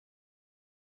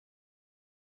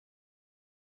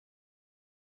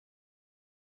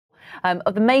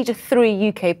Of the major three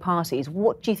UK parties,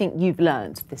 what do you think you've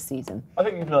learned this season? I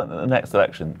think you've learned that the next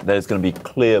election, there's going to be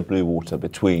clear blue water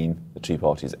between the two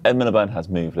parties. Ed Miliband has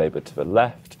moved Labour to the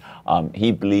left.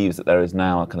 He believes that there is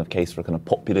now a kind of case for a kind of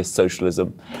populist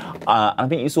socialism. And I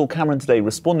think you saw Cameron today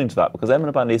responding to that because Ed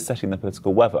Miliband is setting the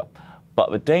political weather. But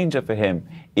the danger for him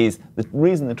is the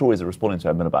reason the Tories are responding to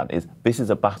Ed Miliband is this is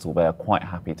a battle they are quite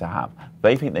happy to have.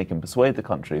 They think they can persuade the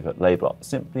country that Labour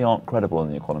simply aren't credible in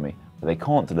the economy, that they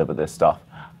can't deliver this stuff,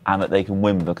 and that they can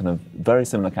win with a kind of very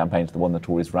similar campaign to the one the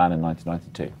Tories ran in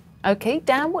 1992. OK,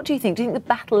 Dan, what do you think? Do you think the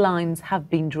battle lines have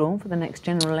been drawn for the next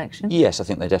general election? Yes, I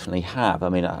think they definitely have. I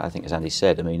mean, I think, as Andy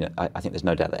said, I think there's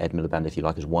no doubt that Ed Miliband, if you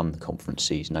like, has won the conference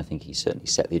season. I think he certainly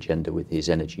set the agenda with his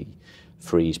energy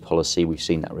freeze policy. We've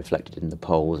seen that reflected in the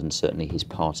polls, and certainly his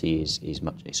party is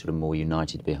much sort of more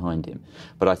united behind him.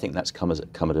 But I think that's come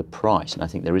at a price, and I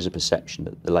think there is a perception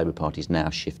that the Labour Party's now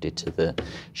shifted to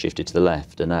the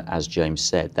left. And as James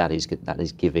said, that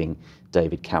is giving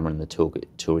David Cameron and the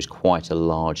Tories quite a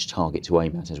large target to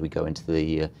aim at as we go into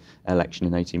the election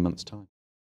in 18 months' time.